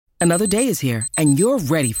Another day is here, and you're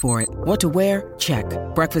ready for it. What to wear? Check.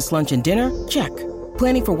 Breakfast, lunch, and dinner? Check.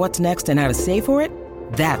 Planning for what's next and how to save for it?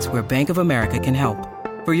 That's where Bank of America can help.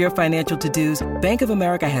 For your financial to-dos, Bank of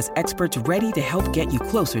America has experts ready to help get you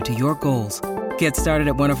closer to your goals. Get started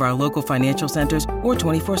at one of our local financial centers or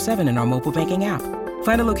 24/7 in our mobile banking app.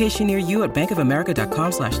 Find a location near you at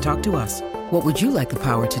bankofamerica.com/talktous. What would you like the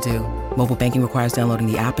power to do? Mobile banking requires downloading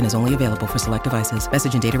the app and is only available for select devices.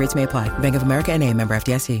 Message and data rates may apply. Bank of America N.A., member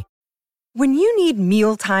FDIC. When you need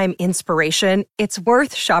mealtime inspiration, it's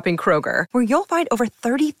worth shopping Kroger, where you'll find over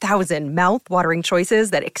 30,000 mouth-watering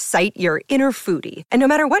choices that excite your inner foodie. And no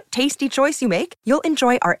matter what tasty choice you make, you'll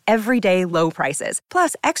enjoy our everyday low prices,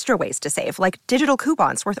 plus extra ways to save, like digital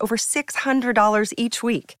coupons worth over $600 each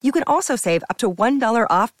week. You can also save up to $1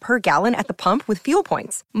 off per gallon at the pump with fuel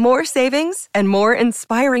points. More savings and more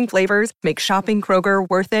inspiring flavors make shopping Kroger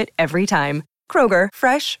worth it every time. Kroger,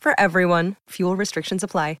 fresh for everyone. Fuel restrictions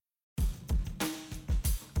apply.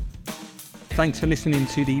 Thanks for listening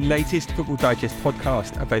to the latest Football Digest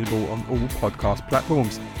podcast, available on all podcast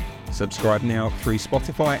platforms. Subscribe now through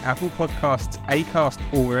Spotify, Apple Podcasts, Acast,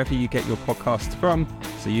 or wherever you get your podcasts from,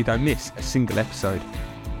 so you don't miss a single episode.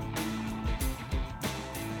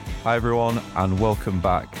 Hi everyone, and welcome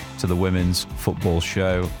back to the Women's Football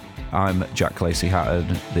Show. I'm Jack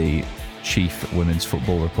Lacey-Hatton, the Chief Women's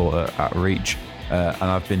Football Reporter at Reach, and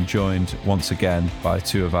I've been joined once again by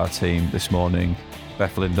two of our team this morning,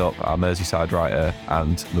 Beth Lindop, our Merseyside writer,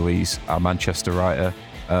 and Louise, our Manchester writer.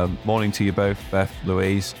 Morning to you both, Beth,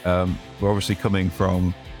 Louise. We're obviously coming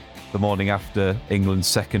from the morning after England's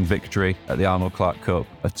second victory at the Arnold Clark Cup,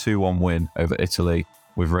 a 2-1 win over Italy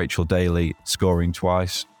with Rachel Daly scoring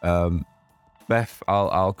twice. Beth,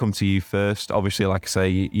 I'll come to you first. Obviously, like I say,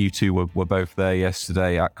 you two were both there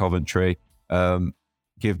yesterday at Coventry.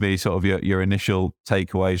 Give me sort of your initial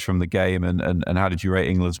takeaways from the game and how did you rate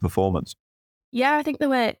England's performance? Yeah, I think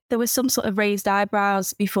there was some sort of raised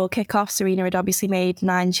eyebrows before kickoff. Serena had obviously made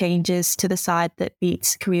 9 changes to the side that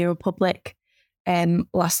beat Korea Republic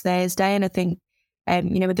last Thursday, and I think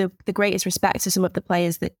with the greatest respect to some of the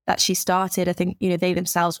players that she started, I think they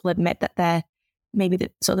themselves will admit that they're maybe the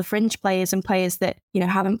sort of fringe players and players that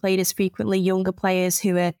haven't played as frequently, younger players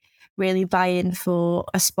who are really vying for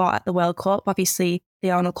a spot at the World Cup. Obviously,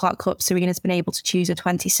 the Arnold Clark Cup, Serena's been able to choose a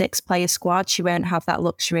 26-player squad. She won't have that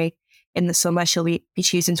luxury in the summer. She'll be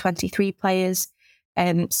choosing 23 players.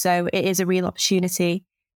 So it is a real opportunity,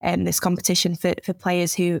 this competition for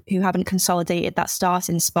players who haven't consolidated that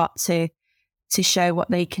starting spot to show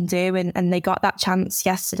what they can do. And they got that chance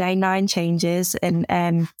yesterday, 9 changes. And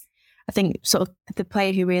I think sort of the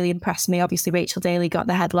player who really impressed me, obviously Rachel Daly got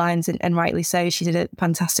the headlines and rightly so. She did a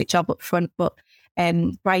fantastic job up front. But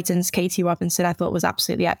Brighton's Katie Robinson, I thought was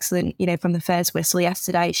absolutely excellent. From the first whistle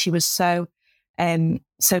yesterday, she was so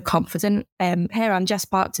confident. Her and Jess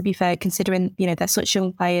Park, to be fair, considering they're such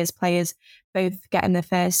young players both getting their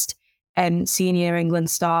first senior England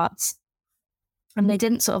starts, and they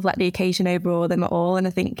didn't sort of let the occasion overawe them at all. And I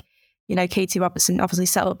think Katie Robertson obviously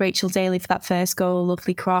set up Rachel Daly for that first goal,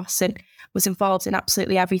 lovely cross, and was involved in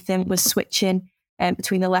absolutely everything. Was switching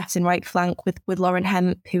between the left and right flank with Lauren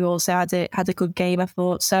Hemp, who also had a good game, I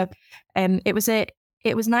thought. So it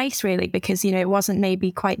was nice really, because it wasn't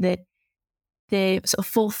maybe quite the sort of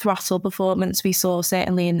full throttle performance we saw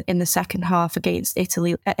certainly in the second half against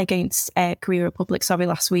Korea Republic,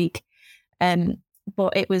 last week.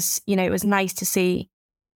 But it was nice to see,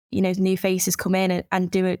 new faces come in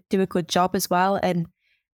and do a good job as well. And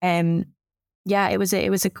it was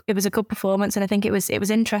a good performance. And I think it was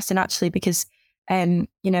interesting actually, because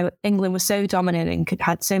England was so dominant and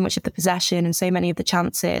had so much of the possession and so many of the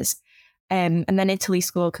chances. And then Italy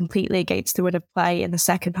scored completely against the run of play in the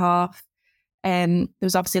second half. There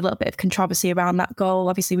was obviously a little bit of controversy around that goal.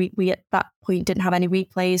 Obviously, we at that point didn't have any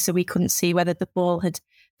replays, so we couldn't see whether the ball had,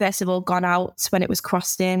 first of all, gone out when it was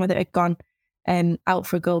crossed in, whether it had gone out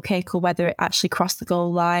for a goal kick, or whether it actually crossed the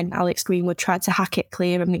goal line. Alex Greenwood tried to hack it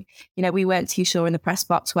clear, and we weren't too sure in the press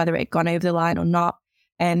box whether it had gone over the line or not.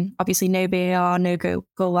 Obviously, no VAR, no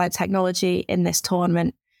goal line technology in this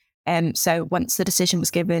tournament. So once the decision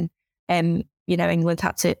was given, England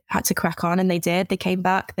had to crack on, and they did. They came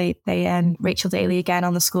back. They Rachel Daly again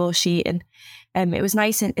on the score sheet, and it was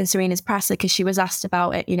nice in Serena's presser, because she was asked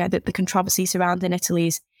about it, the controversy surrounding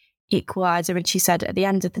Italy's equaliser, and she said, at the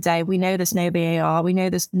end of the day, we know there's no VAR, we know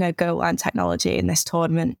there's no goal line technology in this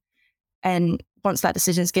tournament, and once that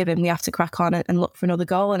decision's given, we have to crack on and look for another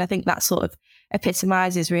goal. And I think that sort of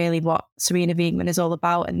epitomises really what Sarina Wiegman is all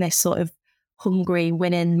about, and this sort of hungry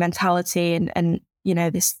winning mentality and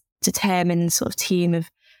this determined sort of team of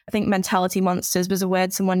I think mentality monsters was a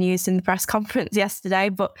word someone used in the press conference yesterday,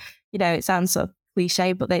 but, it sounds sort of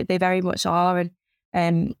cliche, but they very much are.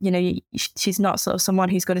 And, she's not sort of someone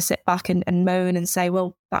who's going to sit back and moan and say,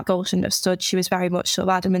 well, that goal shouldn't have stood. She was very much sort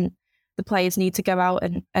of adamant the players need to go out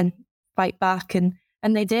and fight back. And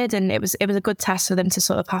they did. And it was a good test for them to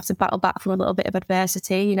sort of have to battle back from a little bit of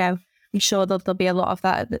adversity. I'm sure there'll be a lot of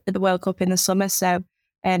that at the World Cup in the summer. So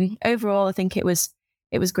overall, I think it was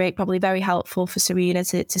great, probably very helpful for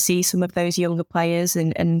Sarina to see some of those younger players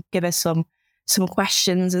and give us some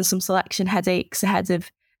questions and some selection headaches ahead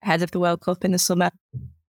of the World Cup in the summer.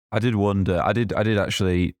 I did wonder. I did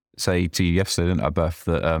actually say to you yesterday, didn't I, Beth,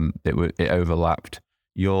 that it overlapped.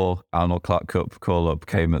 Your Arnold Clark Cup call up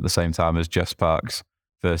came at the same time as Jess Park's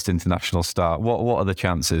first international start. What are the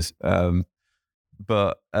chances?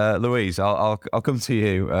 But Louise, I'll come to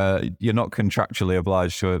you. You're not contractually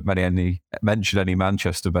obliged to mention any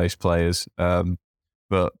Manchester-based players.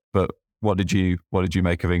 But what did you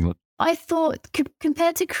make of England? I thought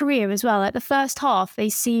compared to Korea as well, like the first half, they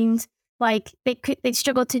seemed like they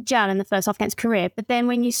struggled to gel in the first half against Korea. But then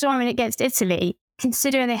when you saw them against Italy,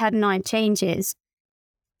 considering they had 9 changes,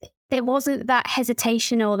 there wasn't that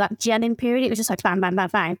hesitation or that gelling period. It was just like bang, bang, bang,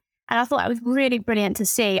 bang. And I thought that was really brilliant to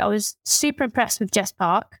see. I was super impressed with Jess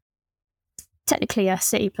Park. Technically a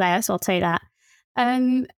City player, so I'll tell you that.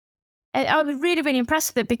 I was really, really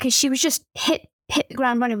impressed with her because she was just hit the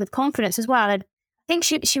ground running with confidence as well. And I think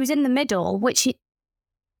she was in the middle, which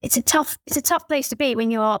it's a tough place to be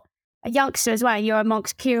when you're a youngster as well. You're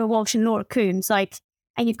amongst Kira Walsh and Laura Coombs,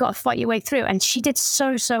 and you've got to fight your way through. And she did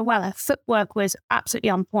so well. Her footwork was absolutely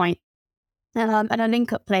on point. And her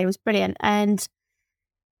link-up play was brilliant. And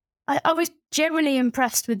I was generally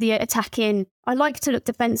impressed with the attacking. I like to look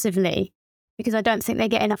defensively because I don't think they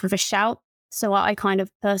get enough of a shout. So I kind of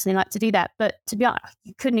personally like to do that. But to be honest,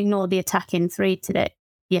 you couldn't ignore the attacking 3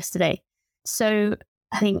 yesterday. So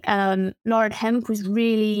I think Lauren Hemp was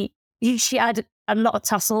really, she had a lot of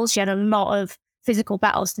tussles. She had a lot of physical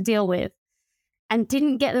battles to deal with and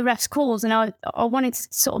didn't get the refs' calls. And I wanted to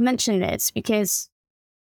sort of mention this because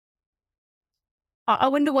I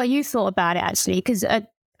wonder what you thought about it, actually, because I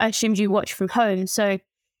assumed you watched from home. So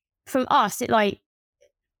from us, right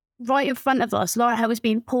in front of us, Laura Hemp was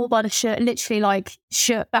being pulled by the shirt, literally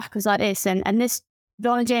shirt backwards like this. And this,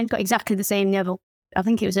 Donna James got exactly the same level. I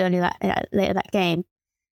think it was later that game,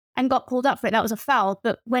 and got pulled up for it. That was a foul.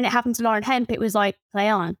 But when it happened to Lauren Hemp, it was like, play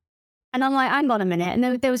on. And I'm like, hang on a minute.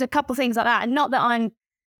 And there was a couple of things like that. And not that I'm,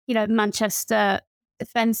 Manchester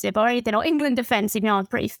defensive or anything, or England defensive, I'm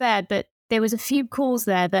pretty fair. But there was a few calls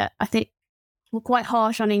there that I think were quite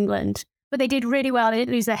harsh on England. But they did really well. They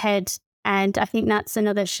didn't lose their head. And I think that's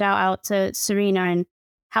another shout out to Sarina and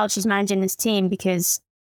how she's managing this team, because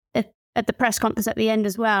at the press conference at the end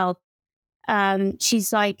as well,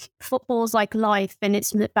 she's like, football's like life and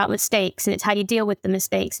it's about mistakes and it's how you deal with the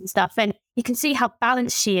mistakes and stuff. And you can see how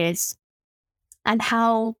balanced she is and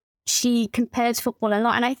how she compares football a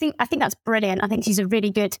lot. And I think that's brilliant. I think she's a really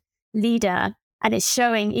good leader, and it's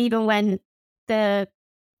showing even when the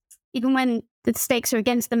stakes are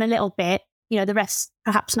against them a little bit, the rest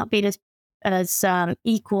perhaps not being as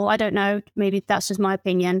equal. I don't know. Maybe that's just my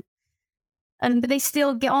opinion. But they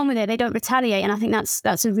still get on with it. They don't retaliate. And I think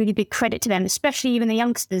that's a really big credit to them, especially even the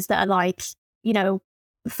youngsters that are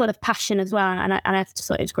full of passion as well. And I just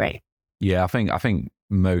thought it was great. Yeah, I think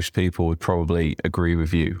most people would probably agree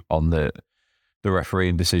with you on the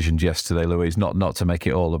refereeing decisions yesterday, Louise. Not to make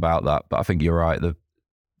it all about that, but I think you're right.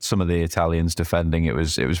 Some of the Italians defending, it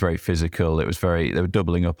was very physical. They were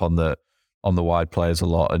doubling up on the wide players a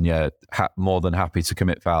lot, and more than happy to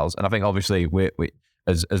commit fouls. And I think obviously we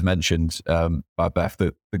as mentioned by Beth,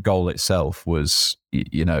 the goal itself was,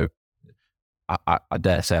 I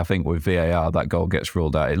dare say, I think with VAR that goal gets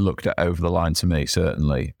ruled out. It looked over the line to me,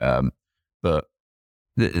 certainly. But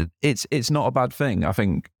it's not a bad thing, I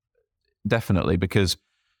think, definitely, because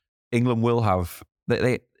England will have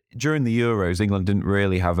they during the Euros, England didn't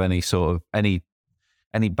really have any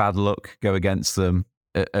bad luck go against them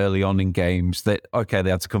early on in games. They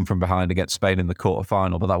had to come from behind against Spain in the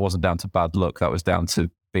quarterfinal, but that wasn't down to bad luck. That was down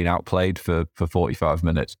to being outplayed for 45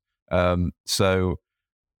 minutes. So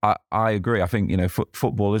I agree. I think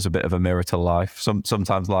football is a bit of a mirror to life.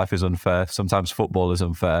 Sometimes life is unfair. Sometimes football is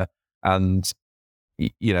unfair, and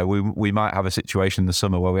we might have a situation in the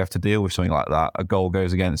summer where we have to deal with something like that. A goal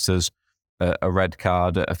goes against us, a red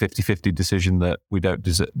card, a 50-50 decision that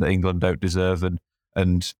that England don't deserve,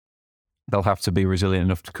 and they'll have to be resilient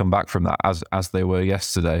enough to come back from that, as they were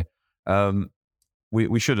yesterday.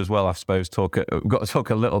 We should as well, I suppose, we've got to talk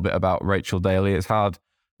a little bit about Rachel Daly. It's hard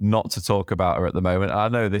not to talk about her at the moment. I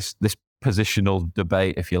know this positional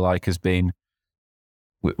debate, if you like, has been,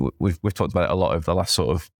 we've talked about it a lot over the last sort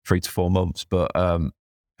of 3 to 4 months, but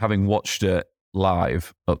having watched it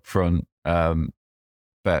live up front,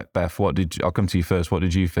 Beth, I'll come to you first. What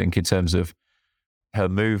did you think in terms of her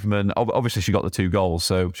movement? Obviously, she got the 2 goals,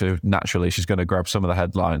 so naturally she's going to grab some of the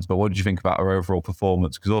headlines. But what did you think about her overall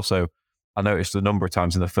performance? Because also, I noticed a number of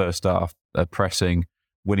times in the first half, pressing,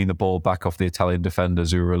 winning the ball back off the Italian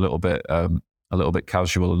defenders who were a little bit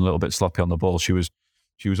casual and a little bit sloppy on the ball. She was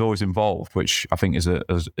always involved, which I think is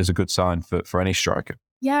a good sign for any striker.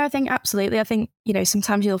 Yeah, I think absolutely. I think,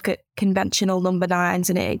 sometimes you look at conventional number 9s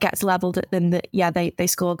and it gets levelled at them that, they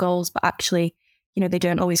score goals, but actually, they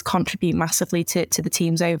don't always contribute massively to the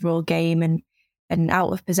team's overall game, and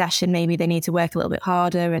out of possession, maybe they need to work a little bit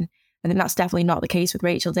harder. And I think that's definitely not the case with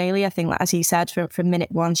Rachel Daly. I think, like, as you said, from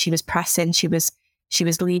minute 1, she was pressing, she was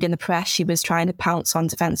leading the press, she was trying to pounce on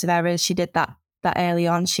defensive errors. She did that early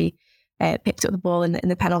on. She picked up the ball in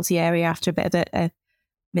the penalty area after a bit of a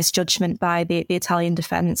misjudgment by the Italian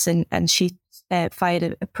defence, and she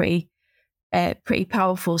fired a pretty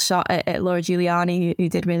powerful shot at Laura Giuliani, who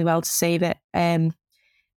did really well to save it. And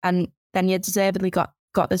then deservedly got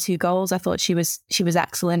the 2 goals. I thought she was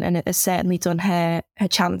excellent, and it has certainly done her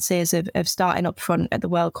chances of starting up front at the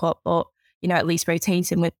World Cup, or at least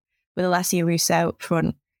rotating with Alessia Russo up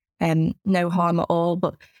front. No harm at all.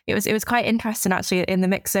 But it was quite interesting actually in the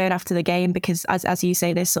mix zone after the game, because as you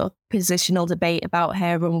say, this sort of positional debate about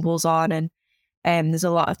her rumbles on, and there's a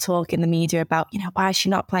lot of talk in the media about why is she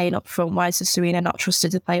not playing up front? Why is Sarina not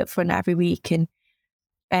trusted to play up front every week?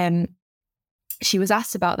 And she was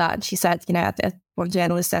asked about that, and she said, one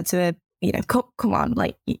journalist said to her, come on,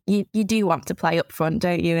 like you do want to play up front,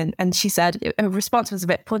 don't you? And she said her response was a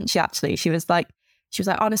bit punchy actually. She was like,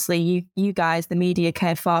 honestly, you guys, the media,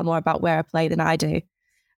 care far more about where I play than I do.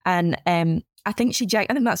 And I think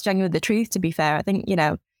that's genuinely the truth, to be fair. I think,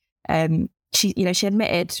 she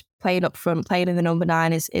admitted playing up front, playing in the number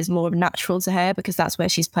 9 is more natural to her, because that's where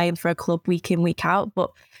she's playing for a club week in, week out. But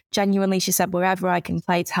genuinely, she said, wherever I can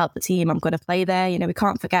play to help the team, I'm going to play there. We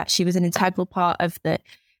can't forget she was an integral part of the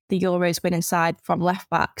Euros winning side from left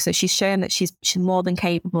back. So she's shown that she's more than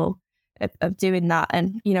capable of doing that.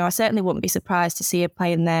 And, I certainly wouldn't be surprised to see her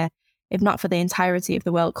playing there, if not for the entirety of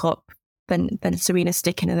the World Cup, then Sarina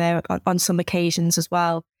sticking her there on some occasions as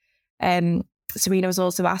well. Sarina was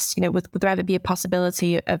also asked, would there ever be a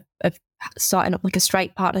possibility of starting up like a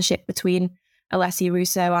strike partnership between Alessia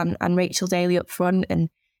Russo and Rachel Daly up front? And,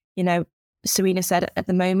 Sarina said at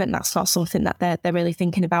the moment that's not something that they're really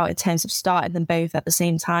thinking about in terms of starting them both at the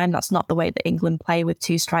same time. That's not the way that England play with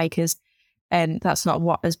 2 strikers. And that's not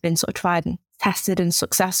what has been sort of tried and tested and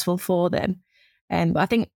successful for them. But I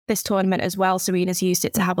think this tournament as well, Sarina's used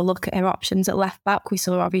it to have a look at her options at left back. We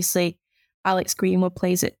saw obviously Alex Greenwood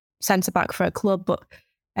plays at centre back for a club, but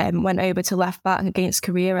went over to left back against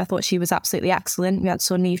Korea. I thought she was absolutely excellent. We had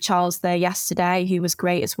Niamh Charles there yesterday, who was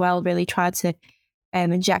great as well, really tried to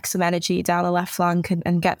inject some energy down the left flank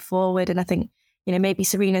and get forward. And I think, maybe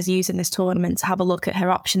Sarina's using this tournament to have a look at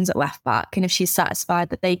her options at left back. And if she's satisfied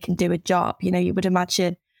that they can do a job, you would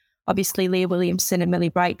imagine, obviously, Leah Williamson and Millie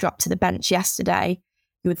Bright dropped to the bench yesterday.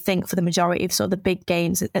 You would think for the majority of sort of the big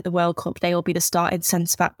games at the World Cup, they will be the starting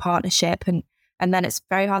centre-back partnership. And then it's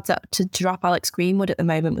very hard to drop Alex Greenwood at the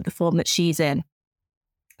moment with the form that she's in.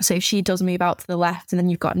 So if she does move out to the left, and then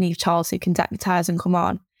you've got Niamh Charles who can deputise and come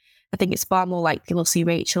on, I think it's far more likely we'll see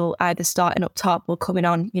Rachel either starting up top or coming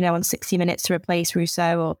on, on 60 minutes to replace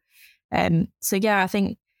Russo. So yeah, I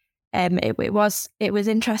think it was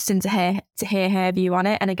interesting to hear her view on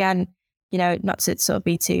it. And again, not to sort of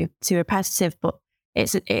be too repetitive, but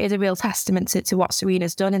it is a real testament to what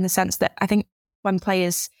Sarina's done, in the sense that I think when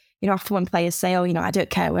players, often when players say, oh, I don't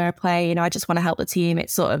care where I play, I just want to help the team,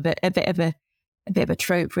 it's sort of a bit of a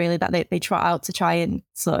trope really that they trot out to try and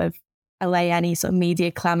sort of allay any sort of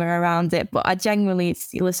media clamour around it. But I genuinely,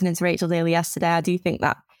 listening to Rachel Daly yesterday, I do think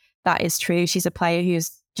that is true. She's a player who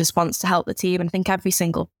just wants to help the team. And I think every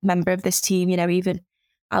single member of this team, even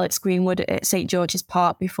Alex Greenwood at St George's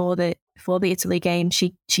Park before the Italy game,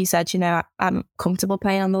 she said, I'm comfortable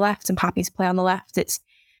playing on the left. I'm happy to play on the left. It's,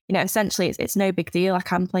 essentially it's no big deal. I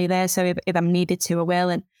can play there. So if I'm needed to, I will.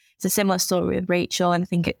 And it's a similar story with Rachel. And I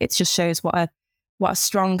think it just shows what a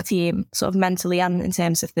strong team, sort of mentally and in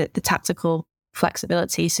terms of the tactical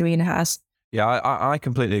flexibility Sarina has. Yeah, I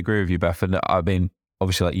completely agree with you, Beth. And I mean,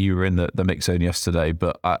 obviously, like, you were in the mix zone yesterday,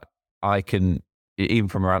 but I can, even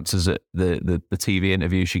from her answers at the TV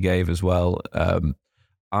interview she gave as well,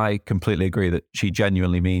 I completely agree that she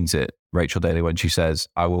genuinely means it, Rachel Daly, when she says,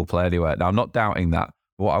 I will play anywhere. Now, I'm not doubting that.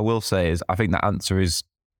 But what I will say is I think that answer is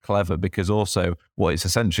clever, because also what it's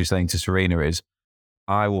essentially saying to Serena is,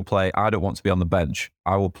 I will play, I don't want to be on the bench.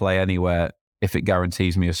 I will play anywhere if it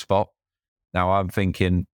guarantees me a spot. Now I'm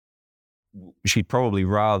thinking she'd probably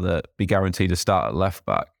rather be guaranteed a start at left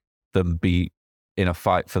back than be in a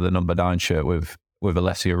fight for the number 9 shirt with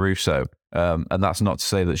Alessia Russo. And that's not to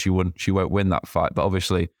say that she won't win that fight, but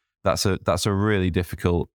obviously that's a really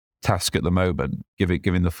difficult task at the moment,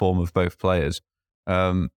 given the form of both players.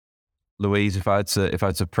 Louise, if I had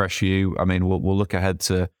to press you, I mean, we'll look ahead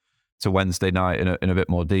to Wednesday night in a bit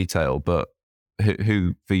more detail, but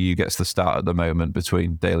who for you gets the start at the moment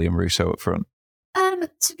between Daly and Russo up front?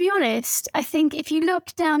 To be honest, I think if you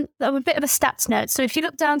look down, I'm a bit of a stats nerd, so if you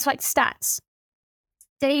look down to like stats,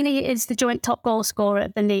 Daly is the joint top goal scorer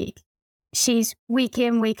of the league. She's week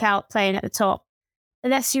in, week out playing at the top.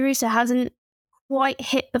 Alessia Russo hasn't quite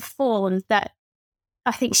hit the form that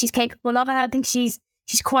I think she's capable of. I don't think she's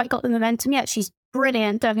quite got the momentum yet. She's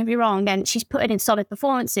brilliant, don't get me wrong, and she's putting in solid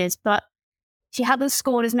performances, but she hasn't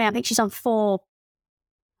scored as many. I think she's on four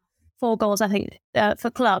goals, I think,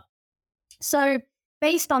 for club. So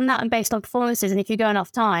based on that and based on performances, and if you're going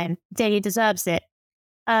off time, Daly deserves it.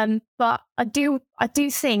 But I do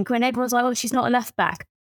think when everyone's like, oh, she's not a left back,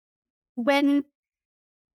 when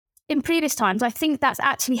in previous times, I think that's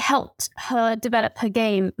actually helped her develop her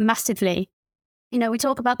game massively. You know, we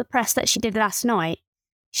talk about the press that she did last night.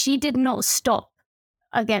 She did not stop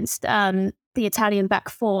against the Italian back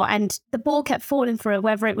four, and the ball kept falling for her,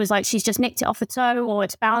 whether it was like she's just nicked it off a toe or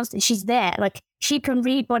it's bounced, and she's there. Like, she can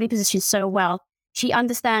read body positions so well. She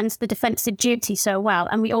understands the defensive duty so well,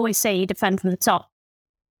 and we always say you defend from the top.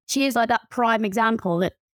 She is like that prime example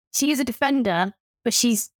that she is a defender, but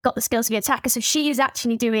she's got the skills to be an attacker, so she is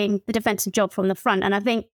actually doing the defensive job from the front, and I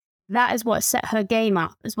think that is what set her game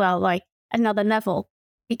up as well, like another level,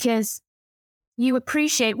 because you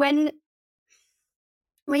appreciate when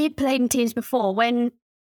you played in teams before,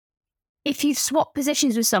 if you swap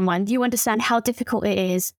positions with someone, you understand how difficult it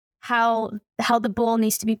is, how the ball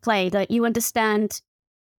needs to be played. Like, you understand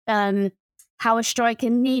how a striker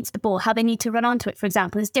needs the ball, how they need to run onto it, for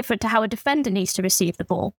example, is different to how a defender needs to receive the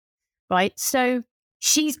ball, right? So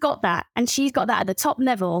she's got that, and she's got that at the top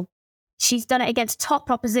level. She's done it against top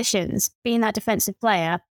oppositions, being that defensive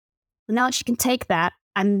player. Now she can take that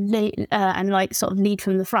and like sort of lead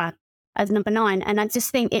from the front as number 9. And I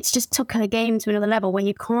just think it's just took her game to another level where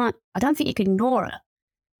I don't think you can ignore her.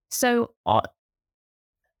 So I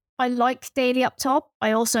like Daly up top.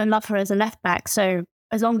 I also love her as a left back. So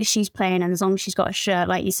as long as she's playing and as long as she's got a shirt,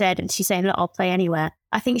 like you said, and she's saying, look, I'll play anywhere,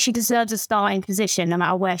 I think she deserves a starting position no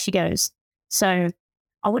matter where she goes. So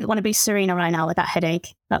I wouldn't want to be Serena right now with that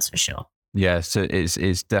headache. That's for sure. Yeah, so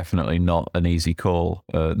it's definitely not an easy call,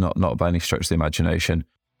 not by any stretch of the imagination.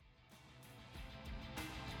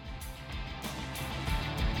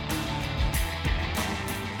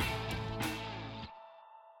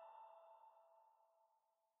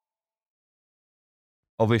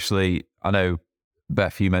 Obviously, I know,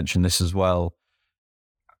 Beth, you mentioned this as well.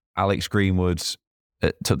 Alex Greenwood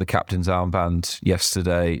took the captain's armband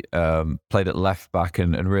yesterday, played at left back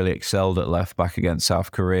and really excelled at left back against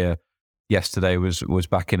South Korea. Yesterday was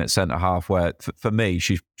back in at centre half, where for me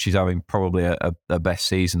she's having probably a best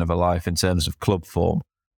season of her life in terms of club form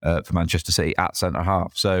for Manchester City at centre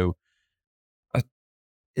half. So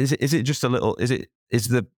is it just a little?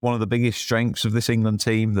 Is one of the biggest strengths of this England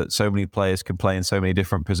team that so many players can play in so many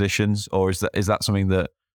different positions, or is that something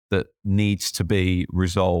that needs to be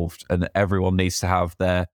resolved and everyone needs to have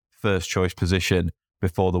their first choice position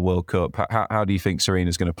before the World Cup? How do you think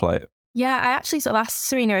Serena's going to play it? Yeah, I actually sort of asked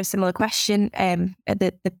Serena a similar question at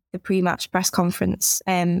the pre-match press conference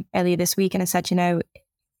earlier this week, and I said,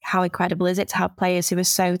 how incredible is it to have players who are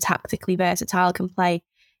so tactically versatile, can play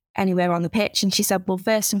anywhere on the pitch? And she said, well,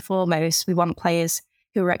 first and foremost, we want players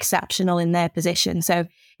who are exceptional in their position. So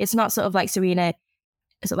it's not sort of like Serena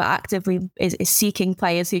sort of actively is seeking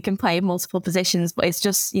players who can play in multiple positions, but it's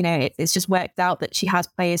just, it's just worked out that she has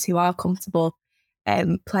players who are comfortable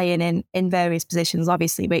playing in various positions.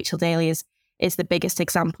 Obviously, Rachel Daly is the biggest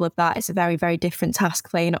example of that. It's a very, very different task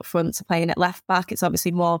playing up front to playing at left back. It's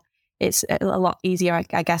obviously it's a lot easier,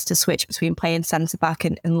 I guess, to switch between playing centre back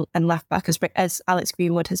and left back as Alex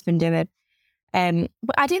Greenwood has been doing.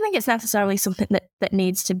 But I do think it's necessarily something that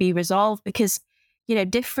needs to be resolved, because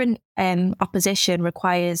different opposition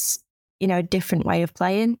requires a different way of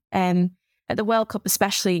playing. At the World Cup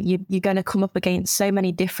especially, you're going to come up against so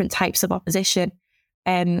many different types of opposition.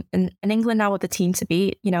 And England now are the team to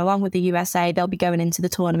beat. Along with the USA, they'll be going into the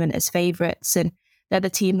tournament as favourites, and they're the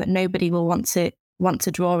team that nobody will want to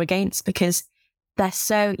draw against, because they're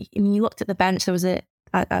so. You looked at the bench. There was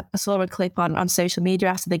I saw a clip on social media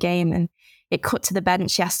after the game, and it cut to the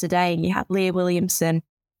bench yesterday, and you had Leah Williamson,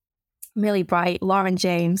 Millie Bright, Lauren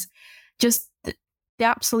James, just the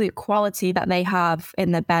absolute quality that they have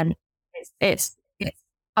in the bench. It's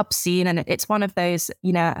obscene, and it's one of those,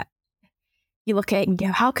 you look at it and go,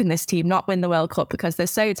 how can this team not win the World Cup? Because they're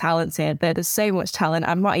so talented. There's so much talent.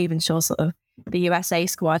 I'm not even sure sort of the USA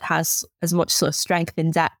squad has as much sort of strength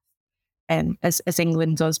in depth as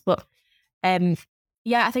England does. But I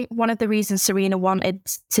think one of the reasons Serena wanted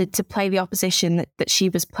to play the opposition that she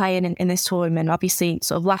was playing in this tournament, obviously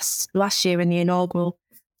sort of last year in the inaugural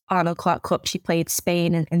Arnold Clark Cup, she played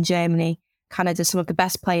Spain and Germany, Canada, some of the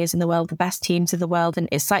best players in the world, the best teams in the world. And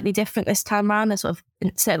it's slightly different this time around. They're sort of,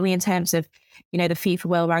 certainly in terms of, the FIFA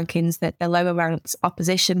World Rankings, that they're lower ranked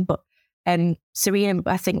opposition. But Serena,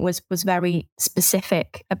 I think, was very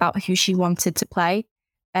specific about who she wanted to play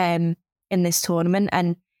in this tournament.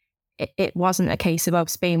 And it wasn't a case of,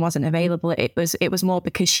 Spain wasn't available. It was more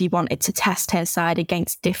because she wanted to test her side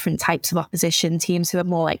against different types of opposition, teams who are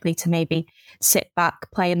more likely to maybe sit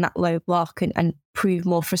back, play in that low block and prove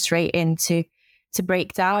more frustrating to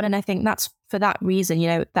break down. And I think that's for that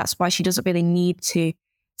reason, that's why she doesn't really need to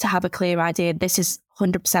have a clear idea. This is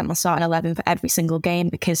 100% my starting 11 for every single game,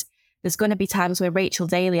 because there's going to be times where Rachel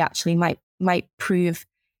Daly actually might prove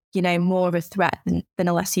more of a threat than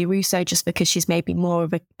Alessia Russo, just because she's maybe more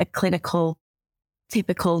of a clinical,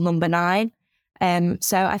 typical number 9.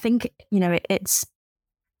 So I think, it's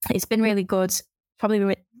been really good,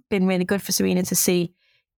 probably been really good for Serena to see,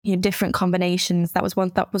 different combinations. That was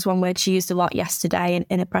one word she used a lot yesterday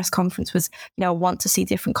in a press conference was, want to see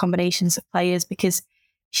different combinations of players, because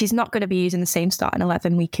she's not going to be using the same starting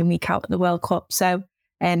 11 week in, week out at the World Cup. So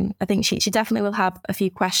I think she definitely will have a few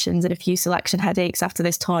questions and a few selection headaches after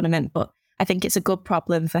this tournament, but I think it's a good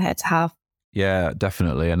problem for her to have. Yeah,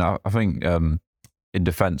 definitely. And I think in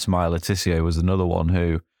defence, Maya Letitia was another one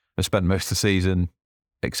who has spent most of the season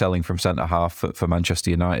excelling from centre-half for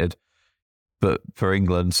Manchester United. But for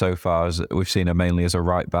England so far, we've seen her mainly as a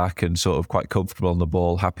right-back and sort of quite comfortable on the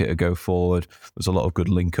ball, happy to go forward. There's a lot of good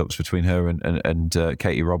link-ups between her and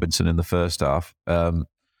Katie Robinson in the first half.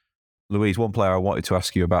 Louise, one player I wanted to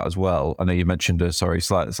ask you about as well, I know you mentioned her,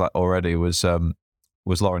 slightly already, was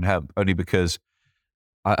Lauren Hemp, only because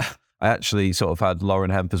I actually sort of had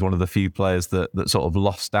Lauren Hemp as one of the few players that sort of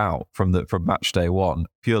lost out from match day one,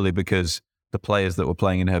 purely because the players that were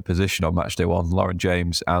playing in her position on match day one, Lauren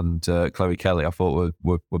James and Chloe Kelly, I thought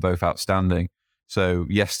were both outstanding. So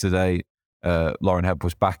yesterday, Lauren Hemp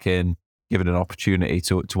was back in, given an opportunity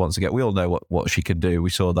to once again. We all know what she can do. We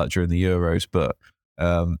saw that during the Euros, but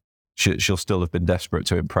she'll still have been desperate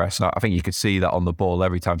to impress. And I think you could see that on the ball.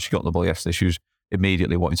 Every time she got on the ball yesterday, she was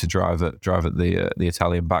immediately wanting to drive at the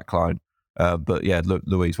Italian backline. But yeah,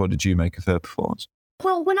 Louise, what did you make of her performance?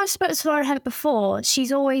 Well, when I've spoken to Lauren Hemp before,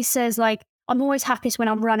 she's always says, like, I'm always happiest when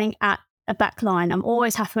I'm running at a backline. I'm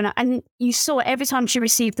always happy and you saw it every time she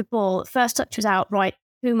received the ball. First touch was out, right,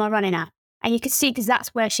 who am I running at? And you could see, because that's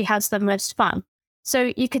where she has the most fun.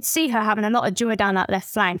 So you could see her having a lot of joy down that left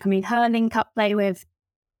flank. I mean, her link-up play with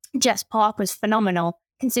Jess Park was phenomenal,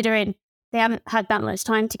 considering they haven't had that much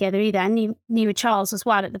time together either, and neither Charles as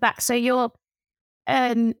well at the back. So you're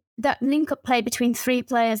that link-up play between three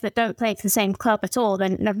players that don't play for the same club at all,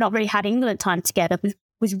 and have not really had England time together,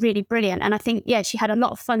 was really brilliant. And I think, she had a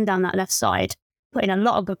lot of fun down that left side, putting a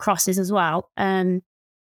lot of good crosses as well.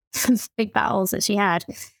 Some big battles that she had.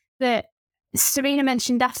 But Serena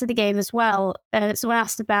mentioned after the game as well, someone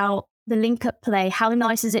asked about the link-up play. How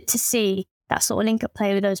nice is it to see that sort of link-up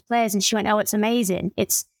play with those players? And she went, it's amazing.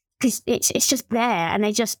 It's because it's just there, and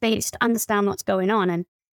they just understand what's going on.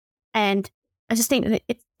 And I just think that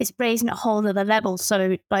it's raising a whole other level.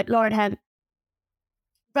 So like Lauren Hemp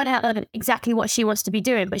run out of exactly what she wants to be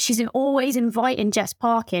doing, but she's always inviting Jess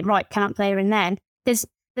Park in. Right, can't play her in then. There's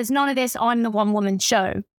none of this, I'm the one-woman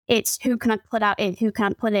show. It's who can I put out in, who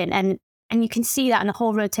can't put in. And you can see that in the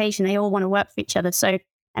whole rotation. They all want to work for each other. So,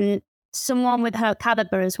 and someone with her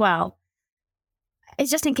caliber as well. I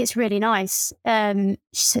just think it's really nice. And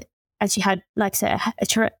she had, like I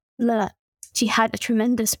said, she had a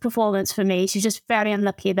tremendous performance for me. She's just very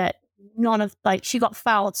unlucky that she got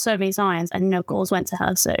fouled so many times and no goals went to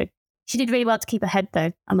her. So she did really well to keep her head,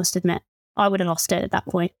 though, I must admit. I would have lost it at that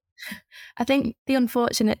point. I think the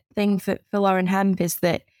unfortunate thing for Lauren Hemp is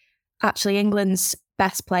that actually England's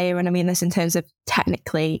best player, and I mean this in terms of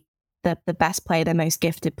technically the best player, the most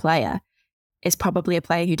gifted player, is probably a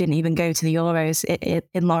player who didn't even go to the Euros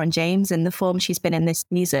in Lauren James, and the form she's been in this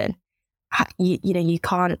season. You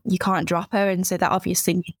can't drop her, and so that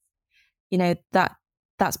obviously,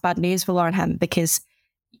 that's bad news for Lauren Hemp, because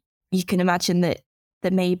you can imagine that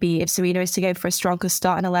that maybe if Serena is to go for a stronger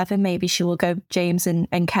starting 11, maybe she will go James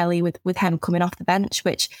and Kelly with Hemp coming off the bench,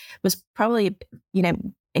 which was probably,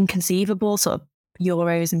 inconceivable sort of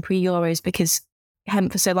Euros and pre-Euros, because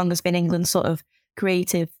Hemp for so long has been England's sort of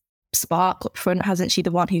creative spark up front, hasn't she?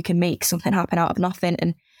 The one who can make something happen out of nothing.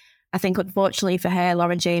 And I think unfortunately for her,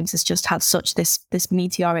 Lauren James has just had such this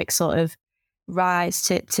meteoric sort of rise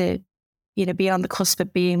to be on the cusp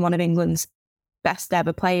of being one of England's best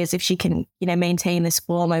ever players if she can, maintain this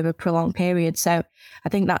form over a prolonged period. So I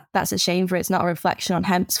think that's a shame for her. It's not a reflection on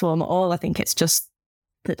Hemp's form at all. I think it's just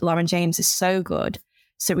that Lauren James is so good.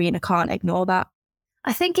 Serena can't ignore that.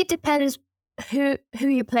 I think it depends who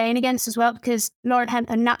you're playing against as well, because Lauren Hemp,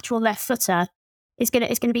 a natural left footer, it's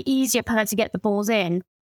gonna be easier for her to get the balls in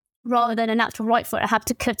rather than a natural right footer have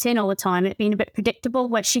to cut in all the time. It being a bit predictable,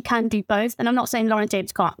 where she can do both. And I'm not saying Lauren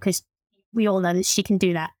James can't, because we all know that she can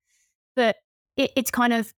do that. But it's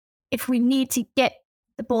kind of, if we need to get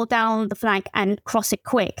the ball down the flank and cross it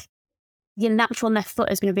quick, your natural left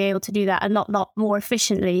footer is going to be able to do that a lot more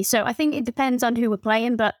efficiently. So I think it depends on who we're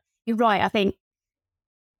playing, but you're right. I think,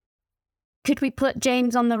 could we put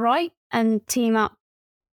James on the right and team up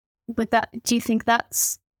with that? Do you think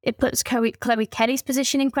it puts Chloe Kelly's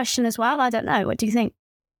position in question as well? I don't know. What do you think?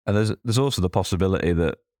 And there's also the possibility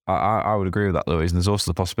that, I would agree with that, Louise, and there's also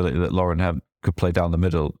the possibility that Lauren Hemp could play down the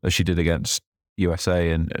middle as she did against USA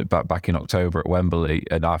and back in October at Wembley.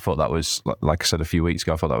 And I thought that was, like I said a few weeks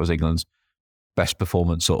ago, I thought that was England's best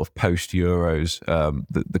performance sort of post-Euros.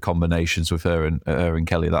 The combinations with her and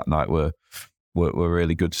Kelly that night were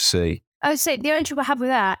really good to see. I would say the only trouble I have with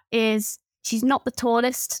that is she's not the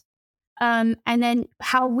tallest. And then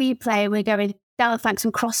how we play, we're going down the flanks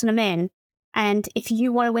and crossing them in. And if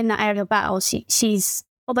you want to win that aerial battle, she's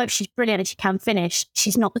although she's brilliant and she can finish,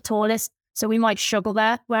 she's not the tallest. So we might struggle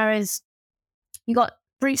there. Whereas you got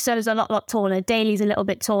Brewster's a lot taller, Daly's a little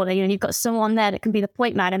bit taller. You've got someone there that can be the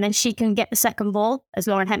point man, and then she can get the second ball, as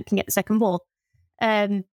Lauren Hemp can get the second ball.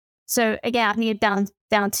 So again, I think you're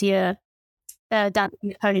down to your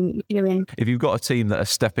opponent. If you've got a team that are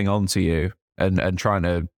stepping onto you and trying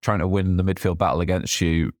to win the midfield battle against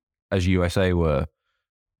you, as USA were,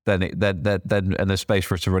 then and there's space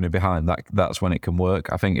for us to run in behind. That's when it can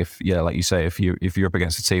work. I think like you say, if you're up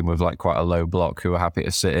against a team with like quite a low block who are happy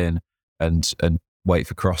to sit in and wait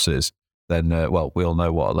for crosses, then we all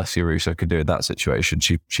know what Alessia Russo could do in that situation.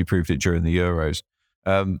 She proved it during the Euros.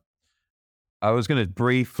 I was going to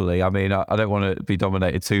briefly, I don't want to be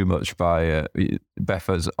dominated too much by Beth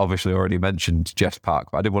has obviously already mentioned Jess Park,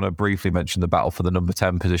 but I did want to briefly mention the battle for the number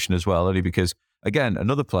 10 position as well, only because, again,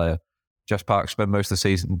 another player, Jess Park, spent most of the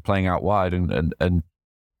season playing out wide and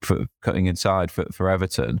cutting inside for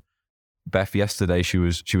Everton. Beth, yesterday, she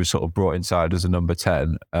was sort of brought inside as a number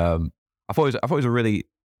 10. I thought it was a really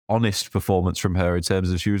honest performance from her in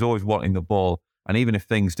terms of she was always wanting the ball, and even if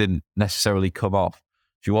things didn't necessarily come off,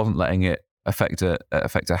 she wasn't letting it affect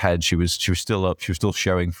her head. She was still up. She was still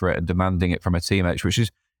showing for it and demanding it from her teammates, which is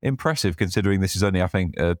impressive considering this is only, I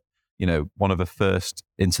think, one of her first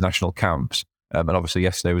international camps. And obviously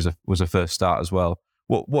yesterday was a first start as well.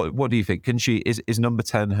 What do you think? Is number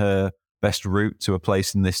 10 her best route to a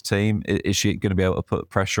place in this team? Is she going to be able to put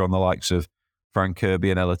pressure on the likes of Fran Kirby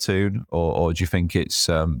and Ella Toone, or do you think it's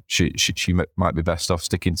she might be best off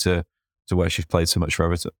sticking to where she's played so much for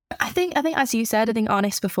Everton? I think as you said, I think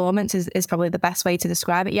honest performance is probably the best way to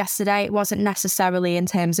describe it. Yesterday, it wasn't necessarily in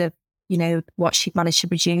terms of what she managed to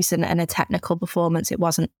produce and a technical performance. It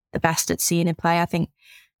wasn't the best at seeing her play. I think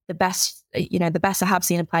the best I have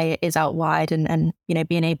seen her play is out wide and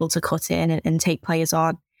being able to cut in and take players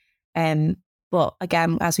on. But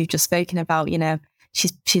again, as we've just spoken about,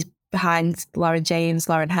 she's behind Lauren James,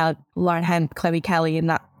 Lauren Hemp, Chloe Kelly in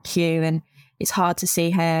that queue, and it's hard to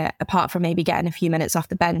see her, apart from maybe getting a few minutes off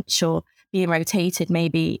the bench or being rotated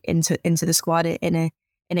maybe into the squad in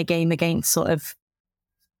a game against sort of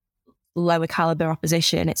lower caliber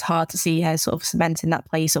opposition. It's hard to see her sort of cementing that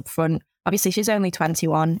place up front. Obviously, she's only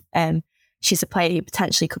 21. She's a player who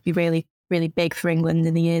potentially could be really, really big for England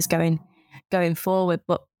in the years going forward.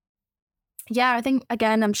 But yeah, I think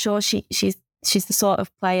again, I'm sure she's the sort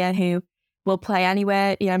of player who will play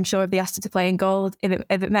anywhere. I'm sure if they asked her to play in goal, if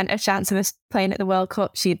it meant a chance of us playing at the World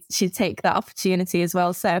Cup, she'd take that opportunity as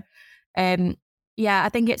well. So, I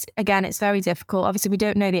think it's very difficult. Obviously, we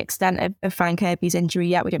don't know the extent of Fran Kirby's injury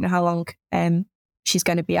yet. We don't know how long she's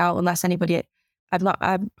going to be out, unless anybody. I've not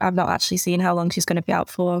actually seen how long she's going to be out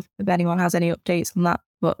for. If anyone has any updates on that,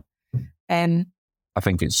 but I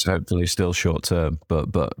think it's hopefully still short term,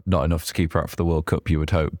 but not enough to keep her out for the World Cup, you would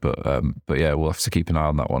hope. But yeah, we'll have to keep an eye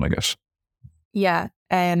on that one, I guess. Yeah.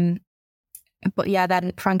 But yeah,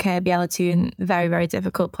 then Franca and Biella, two very, very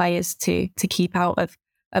difficult players to keep out of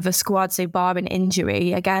a squad. So barring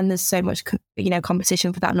injury, again, there's so much,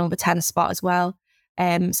 competition for that number 10 spot as well.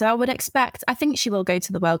 So I would expect, I think she will go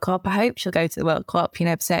to the World Cup. I hope she'll go to the World Cup,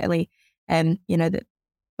 certainly, that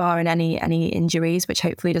barring any injuries, which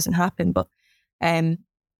hopefully doesn't happen. But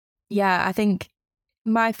I think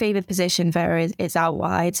my favoured position for her is out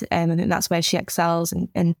wide. I think that's where she excels.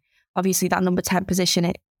 And obviously that number 10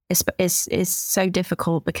 position is so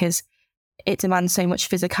difficult because it demands so much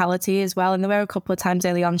physicality as well. And there were a couple of times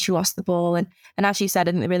early on she lost the ball. And as she said,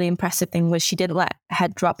 I think the really impressive thing was she didn't let her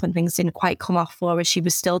head drop when things didn't quite come off for her. She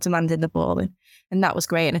was still demanding the ball. And that was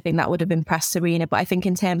great. And I think that would have impressed Serena. But I think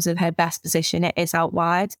in terms of her best position, it is out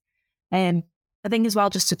wide. I think as well,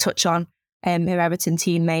 just to touch on her Everton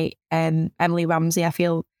teammate, Emily Ramsey, I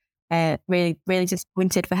feel really, really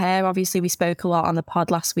disappointed for her. Obviously, we spoke a lot on the pod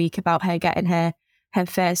last week about her getting her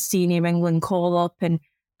first senior England call up. And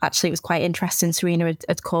actually, it was quite interesting. Serena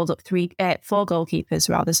had called up 4 goalkeepers,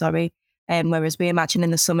 whereas we imagine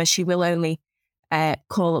in the summer she will only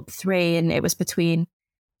call up 3. And it was between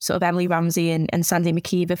sort of Emily Ramsey and Sandy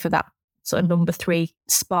McKeever for that sort of number 3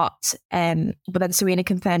 spot. But then Serena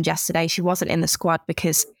confirmed yesterday she wasn't in the squad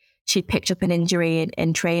because she'd picked up an injury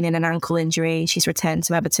in training, an ankle injury. She's returned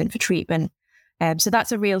to Everton for treatment. So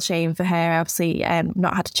that's a real shame for her. Obviously,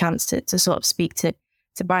 not had a chance to sort of speak to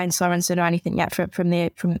Brian Sorensen or anything yet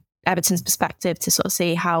from Everton's perspective to sort of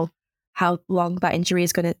see how long that injury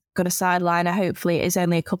is going to sideline her. Hopefully it is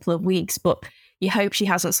only a couple of weeks, but you hope she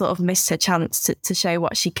hasn't sort of missed her chance to show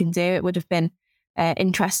what she can do. It would have been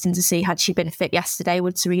interesting to see, had she been fit yesterday,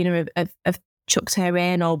 would Serena have chucked her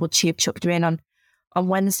in, or would she have chucked her in on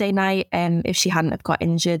Wednesday night if she hadn't have got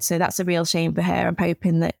injured? So that's a real shame for her. I'm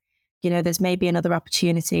hoping that, there's maybe another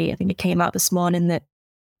opportunity. I think it came out this morning that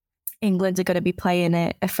England are going to be playing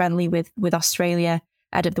a friendly with Australia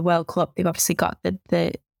ahead of the World Cup. They've obviously got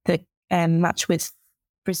the match with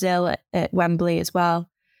Brazil at Wembley as well.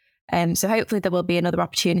 So hopefully there will be another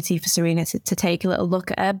opportunity for Serena to take a little look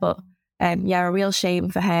at her. But a real shame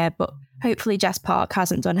for her. But hopefully Jess Park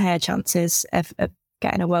hasn't done her chances of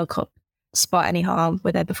getting a World Cup spot any harm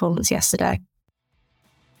with her performance yesterday.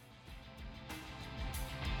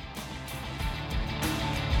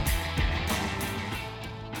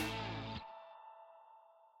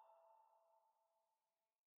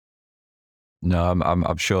 No,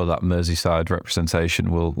 I'm sure that Merseyside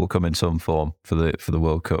representation will come in some form for the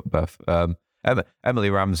World Cup, Beth.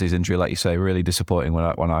 Emily Ramsey's injury, like you say, really disappointing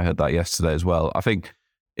when I heard that yesterday as well. I think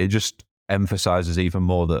it just emphasises even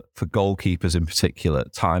more that for goalkeepers in particular,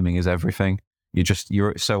 timing is everything.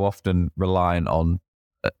 You're so often reliant on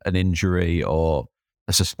an injury or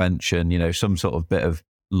a suspension, some sort of bit of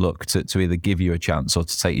luck to either give you a chance or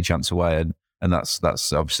to take your chance away. And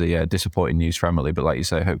that's obviously disappointing news for Emily. But like you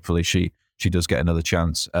say, hopefully she does get another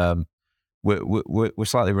chance. We're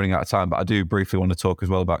slightly running out of time, but I do briefly want to talk as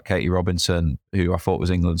well about Katie Robinson, who I thought was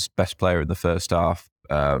England's best player in the first half.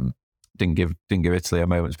 Didn't give Italy a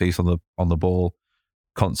moment's peace on the ball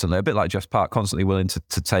constantly. A bit like Jess Park, constantly willing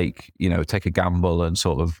to take a gamble and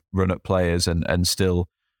sort of run at players and still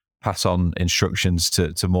pass on instructions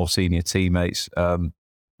to more senior teammates.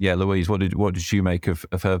 Louise, what did you make of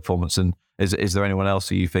her performance? And is there anyone else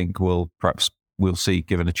who you think we'll see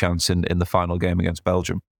given a chance in the final game against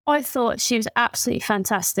Belgium? I thought she was absolutely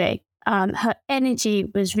fantastic. Her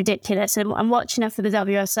energy was ridiculous. And I'm watching her for the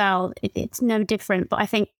WSL. It's no different, but I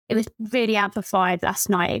think it was really amplified last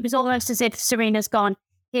night. It was almost as if Serena's gone,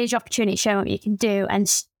 here's your opportunity, show what you can do. And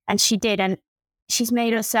she did. And she's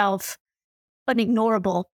made herself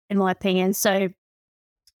unignorable, in my opinion. So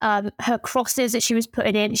her crosses that she was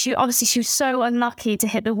putting in, she was so unlucky to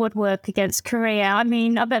hit the woodwork against Korea. I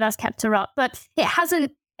mean, I bet that's kept her up. But it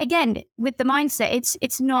hasn't, again, with the mindset,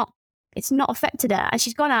 it's not affected her. And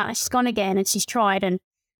she's gone out and she's gone again and she's tried. And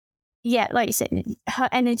yeah, like you said, her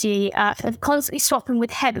energy of constantly swapping with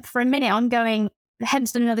Hemp. For a minute, I'm going,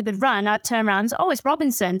 Hemp's done another good run. I turn around, it's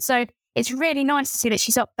Robinson. So it's really nice to see that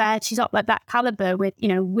she's up there. She's up like that caliber with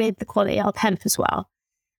the quality of Hemp as well.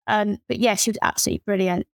 But yeah, she was absolutely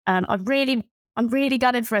brilliant. I'm really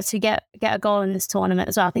gutted for her to get a goal in this tournament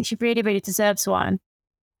as well. I think she really, really deserves one.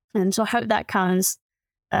 And so I hope that comes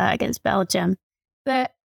against Belgium.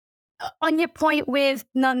 But on your point with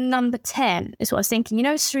number 10 is what I was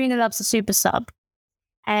thinking. Serena loves a super sub,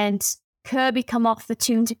 and Kirby come off for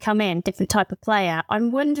Toon to come in, different type of player.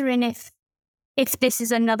 I'm wondering if this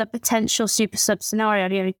is another potential super sub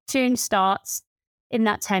scenario. Toon starts in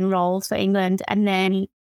that 10 role for England, and then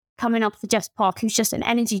coming up for Jess Park, who's just an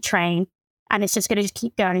energy train, and it's just going to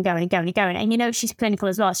keep going and going and going and going. And she's clinical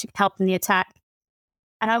as well. She can help in the attack.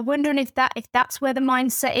 And I'm wondering if that's where the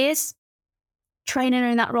mindset is, training her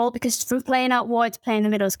in that role, because from playing out wide to playing in the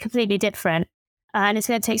middle is completely different. And it's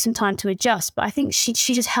going to take some time to adjust. But I think she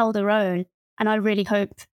just held her own. And I really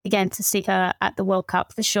hope, again, to see her at the World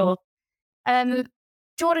Cup for sure.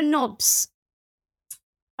 Jordan Nobbs,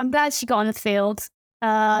 I'm glad she got on the field.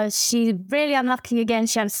 She's really unlucky again.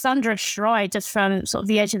 She had a thunderous stride just from sort of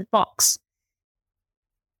the edge of the box.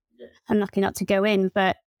 Unlucky not to go in,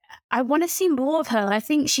 but I want to see more of her. I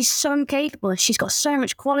think she's so capable. She's got so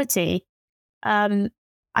much quality. I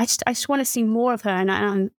just want to see more of her,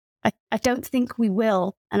 and I don't think we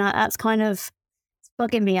will, and that's kind of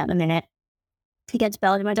bugging me at the minute. Against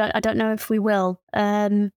Belgium, I don't know if we will. I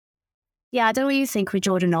don't know what you think with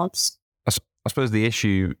Jordan Nobbs. I suppose the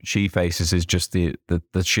issue she faces is just the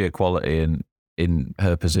sheer quality in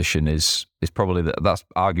her position is probably that's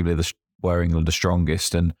arguably where England are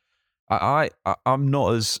strongest, and I'm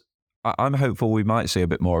hopeful we might see a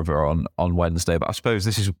bit more of her on Wednesday, but I suppose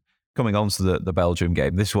this is coming on to the Belgium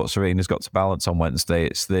game. This is what Serena's got to balance on Wednesday.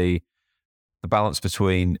 It's the balance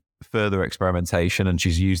between further experimentation, and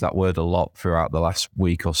she's used that word a lot throughout the last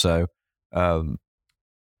week or so.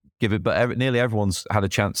 Nearly everyone's had a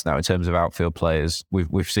chance now in terms of outfield players.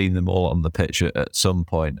 We've seen them all on the pitch at some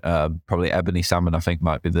point. Probably Ebony Salmon, I think,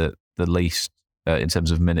 might be the least in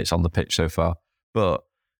terms of minutes on the pitch so far. But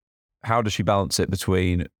how does she balance it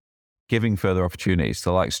between giving further opportunities to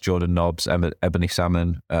the likes of Jordan Nobbs, Ebony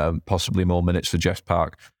Salmon, possibly more minutes for Jess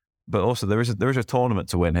Park, but also there is a tournament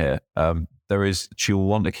to win here. She'll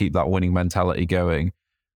want to keep that winning mentality going.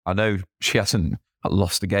 I know she hasn't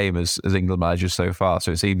lost a game as England manager so far,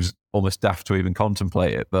 so it seems almost daft to even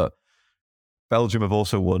contemplate it. But Belgium have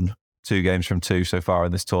also won 2 games from 2 so far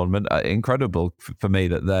in this tournament. Incredible for me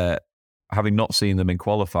that they're, having not seen them in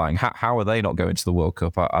qualifying, how are they not going to the World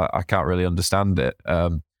Cup? I can't really understand it.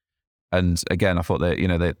 And again, I thought they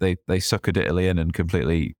suckered Italy in and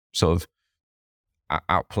completely sort of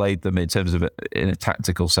outplayed them in terms of in a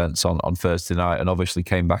tactical sense on Thursday night, and obviously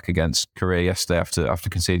came back against Korea yesterday after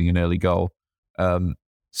conceding an early goal. What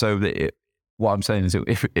I'm saying is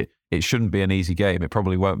it shouldn't be an easy game. It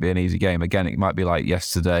probably won't be an easy game. Again, it might be like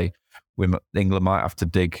yesterday. England might have to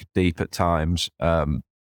dig deep at times.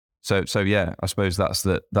 So yeah, I suppose that's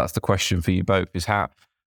the question for you both: is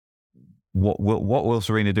what will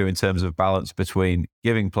Serena do in terms of balance between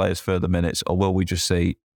giving players further minutes, or will we just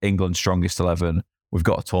see England's strongest 11? We've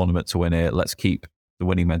got a tournament to win here. Let's keep the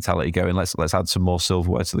winning mentality going. Let's add some more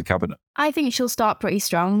silverware to the cabinet. I think she'll start pretty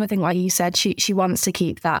strong. I think, like you said, she wants to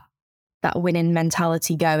keep that winning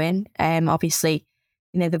mentality going. Obviously,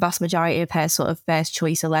 the vast majority of her sort of first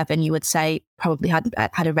choice 11, you would say, probably had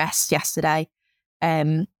a rest yesterday,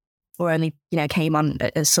 or only came on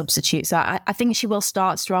as substitute. So I think she will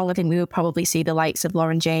start strong. I think we will probably see the likes of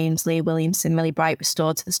Lauren James, Leah Williamson, Millie Bright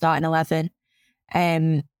restored to the starting 11.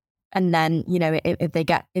 And then,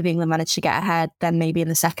 if England manage to get ahead, then maybe in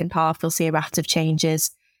the second half, we'll see a raft of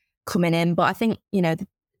changes coming in. But I think,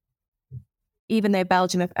 even though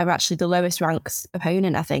Belgium are actually the lowest ranked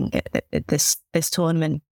opponent, I think, at this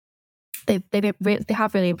tournament, they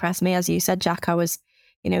have really impressed me. As you said, Jack, I was,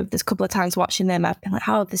 there's a couple of times watching them, I've been like,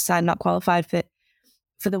 how have this side not qualified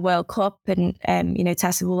for the World Cup? And,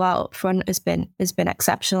 Tessa Woolard up front has been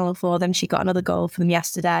exceptional for them. She got another goal for them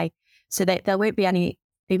yesterday. So there won't be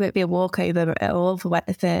a walkover at all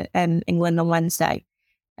for England on Wednesday.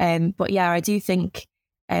 But yeah, I do think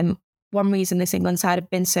one reason this England side have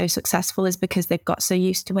been so successful is because they've got so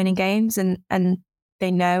used to winning games, and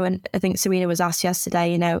they know. And I think Serena was asked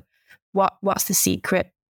yesterday, what's the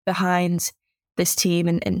secret behind this team,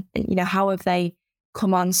 and how have they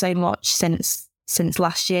come on so much since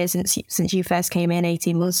last year, since you first came in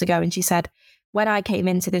 18 months ago? And she said, when I came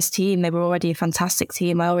into this team, they were already a fantastic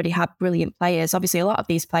team. I already had brilliant players. Obviously, a lot of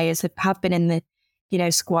these players have been in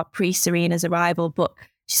the squad pre-Serena's arrival. But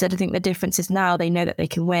she said, I think the difference is now they know that they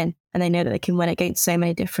can win, and they know that they can win against so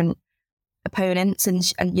many different opponents.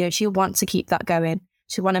 And she'll want to keep that going.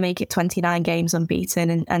 She'll want to make it 29 games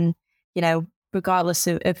unbeaten. And regardless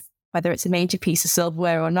of whether it's a major piece of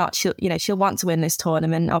silverware or not, she'll want to win this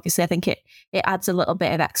tournament. Obviously, I think it adds a little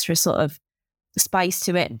bit of extra sort of spice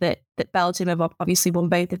to it that Belgium have obviously won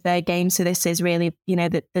both of their games. So this is really,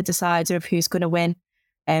 the decider of who's going to win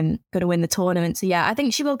the tournament. So yeah, I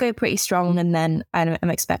think she will go pretty strong, and then I'm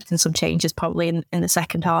expecting some changes probably in the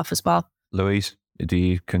second half as well. Louise, do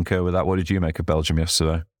you concur with that? What did you make of Belgium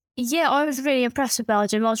yesterday? Yeah, I was really impressed with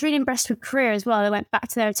Belgium. I was really impressed with Korea as well. They went back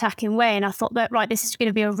to their attacking way, and I thought that, right, this is going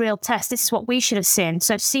to be a real test. This is what we should have seen.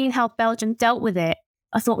 So seeing how Belgium dealt with it,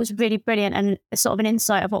 I thought was really brilliant, and sort of an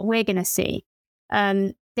insight of what we're going to see.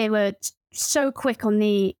 They were so quick on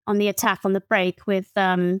the attack, on the break with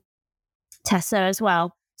Tessa as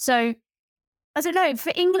well. So I don't know,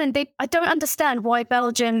 for England, I don't understand why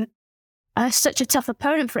Belgium are such a tough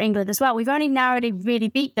opponent for England as well. We've only narrowly really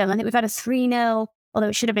beat them. I think we've had a 3-0, although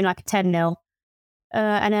it should have been like a 10-0,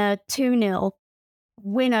 and a 2-0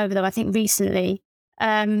 win over them, I think, recently.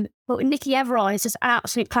 But Nikki Everard is just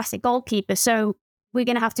absolute classic goalkeeper. So we're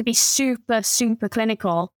going to have to be super, super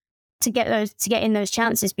clinical to get in those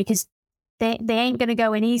chances, because they ain't going to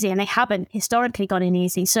go in easy, and they haven't historically gone in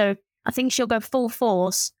easy. So I think she'll go full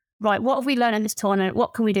force. Right, what have we learned in this tournament?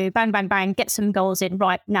 What can we do? Bang, bang, bang, get some goals in.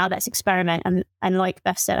 Right, now let's experiment. And like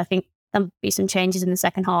Beth said, I think there'll be some changes in the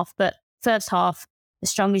second half. But first half,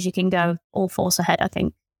 as strong as you can go, all force ahead, I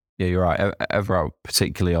think. Yeah, you're right. Everard,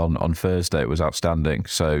 particularly on Thursday, was outstanding.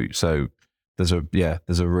 So there's a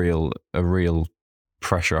real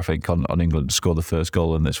pressure, I think, on England to score the first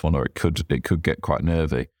goal in this one, or it could get quite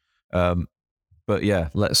nervy. But yeah,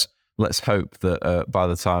 let's hope that by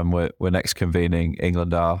the time we're next convening,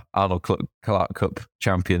 England are Arnold Clark Cup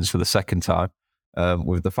champions for the second time.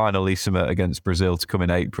 With the finalissima against Brazil to come in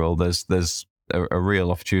April, there's a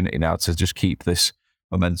real opportunity now to just keep this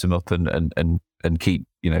momentum up and keep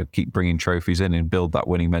bringing trophies in and build that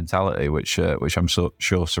winning mentality, which I'm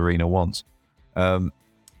sure Serena wants.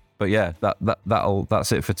 But yeah,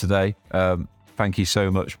 that's it for today. Thank you so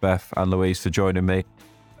much, Beth and Louise, for joining me.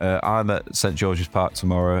 I'm at St George's Park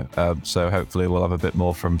tomorrow, so hopefully we'll have a bit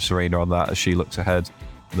more from Serena on that as she looks ahead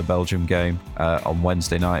to the Belgium game on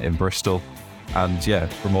Wednesday night in Bristol. And yeah,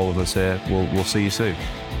 from all of us here, we'll see you soon.